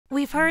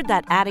We've heard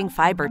that adding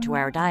fiber to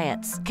our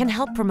diets can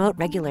help promote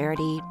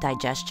regularity,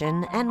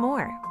 digestion, and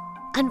more.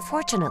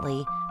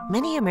 Unfortunately,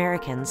 many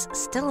Americans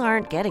still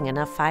aren't getting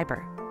enough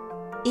fiber.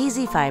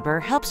 Easy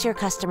Fiber helps your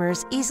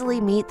customers easily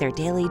meet their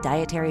daily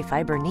dietary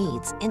fiber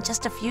needs in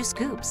just a few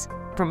scoops,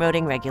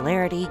 promoting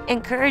regularity,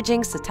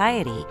 encouraging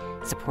satiety,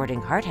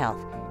 supporting heart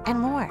health, and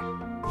more.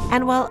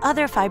 And while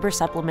other fiber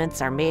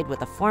supplements are made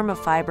with a form of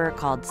fiber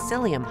called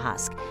psyllium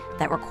husk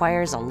that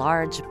requires a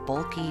large,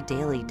 bulky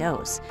daily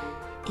dose,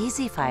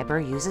 Easy Fiber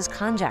uses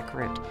konjac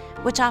root,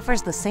 which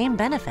offers the same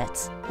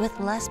benefits with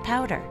less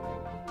powder.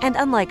 And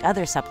unlike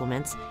other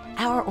supplements,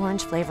 our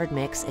orange-flavored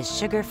mix is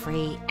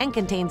sugar-free and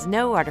contains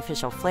no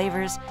artificial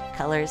flavors,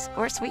 colors,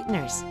 or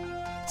sweeteners.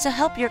 So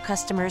help your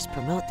customers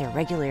promote their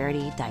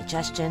regularity,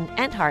 digestion,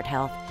 and heart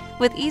health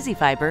with Easy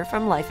Fiber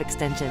from Life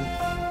Extension.